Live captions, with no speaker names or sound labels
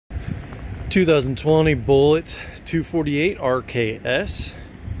2020 Bullet 248 RKS.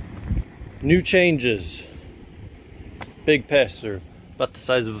 New changes. Big pass-through, about the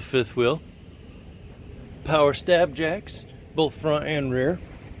size of a fifth wheel. Power stab jacks, both front and rear.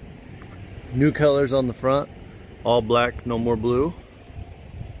 New colors on the front, all black, no more blue.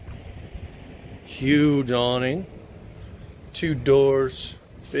 Huge awning, 2 doors,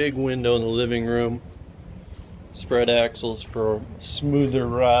 big window in the living room. Spread axles for a smoother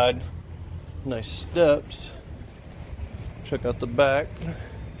ride. Nice steps. Check out the back.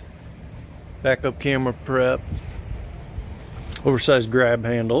 Backup camera prep. Oversized grab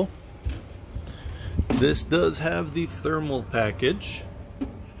handle. This does have the thermal package.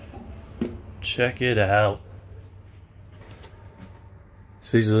 Check it out.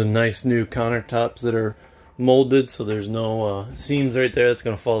 So these are the nice new countertops that are molded, so there's no seams right there that's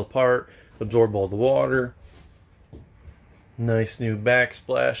going to fall apart, absorb all the water. Nice new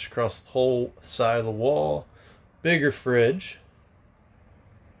backsplash across the whole side of the wall. Bigger fridge.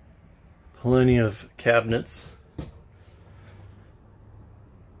 Plenty of cabinets.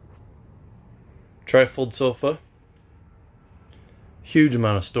 Trifold sofa. Huge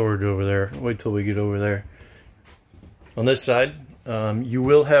amount of storage over there. Wait till we get over there. On this side, you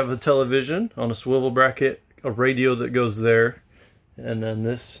will have a television on a swivel bracket, a radio that goes there, and then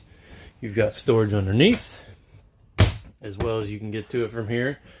this, you've got storage underneath, as well as you can get to it from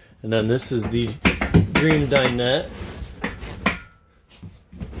here. And then this is the green dinette.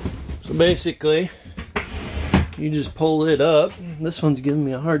 So basically, you just pull it up. This one's giving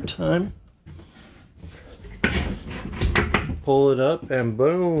me a hard time. Pull it up and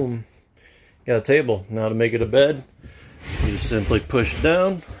boom, got a table. Now to make it a bed, you just simply push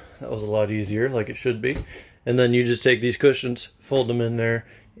down. That was a lot easier, like it should be. And then you just take these cushions, fold them in there,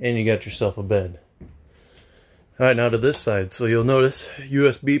 and you got yourself a bed. Alright, now to this side. So you'll notice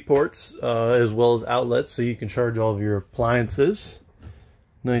USB ports as well as outlets, so you can charge all of your appliances.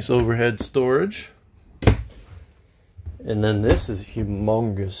 Nice overhead storage. And then this is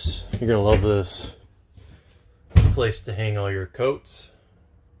humongous. You're gonna love this. Place to hang all your coats.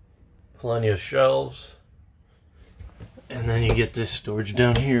 Plenty of shelves. And then you get this storage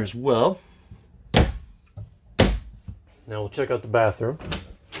down here as well. Now we'll check out the bathroom.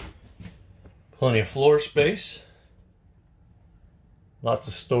 Plenty of floor space. Lots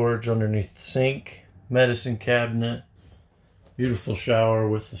of storage underneath the sink. Medicine cabinet. Beautiful shower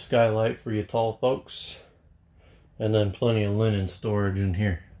with the skylight for you tall folks. And then plenty of linen storage in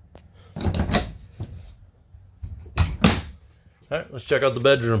here. Alright, let's check out the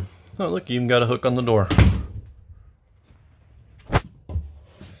bedroom. Oh look, you even got a hook on the door.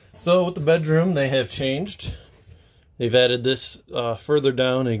 So with the bedroom, they have changed. They've added this further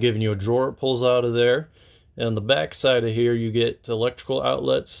down and given you a drawer it pulls out of there. And on the back side of here, you get electrical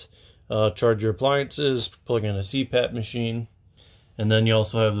outlets, charge your appliances, plug in a CPAP machine, and then you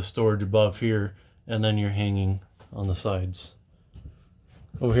also have the storage above here, and then you're hanging on the sides.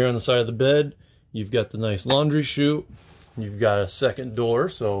 Over here on the side of the bed, you've got the nice laundry chute. You've got a second door,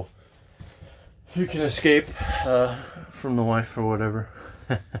 so you can escape from the wife or whatever.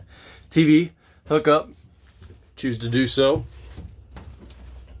 TV, hook up, choose to do so.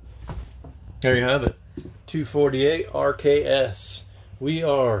 There you have it. 248 RKS. We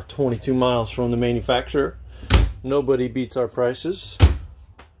are 22 miles from the manufacturer. Nobody beats our prices.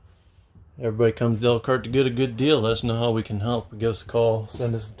 Everybody comes to Elkhart to get a good deal. Let us know how we can help. Give us a call,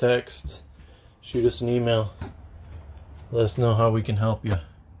 send us a text, shoot us an email. Let us know how we can help you.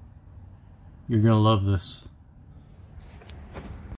 You're gonna love this.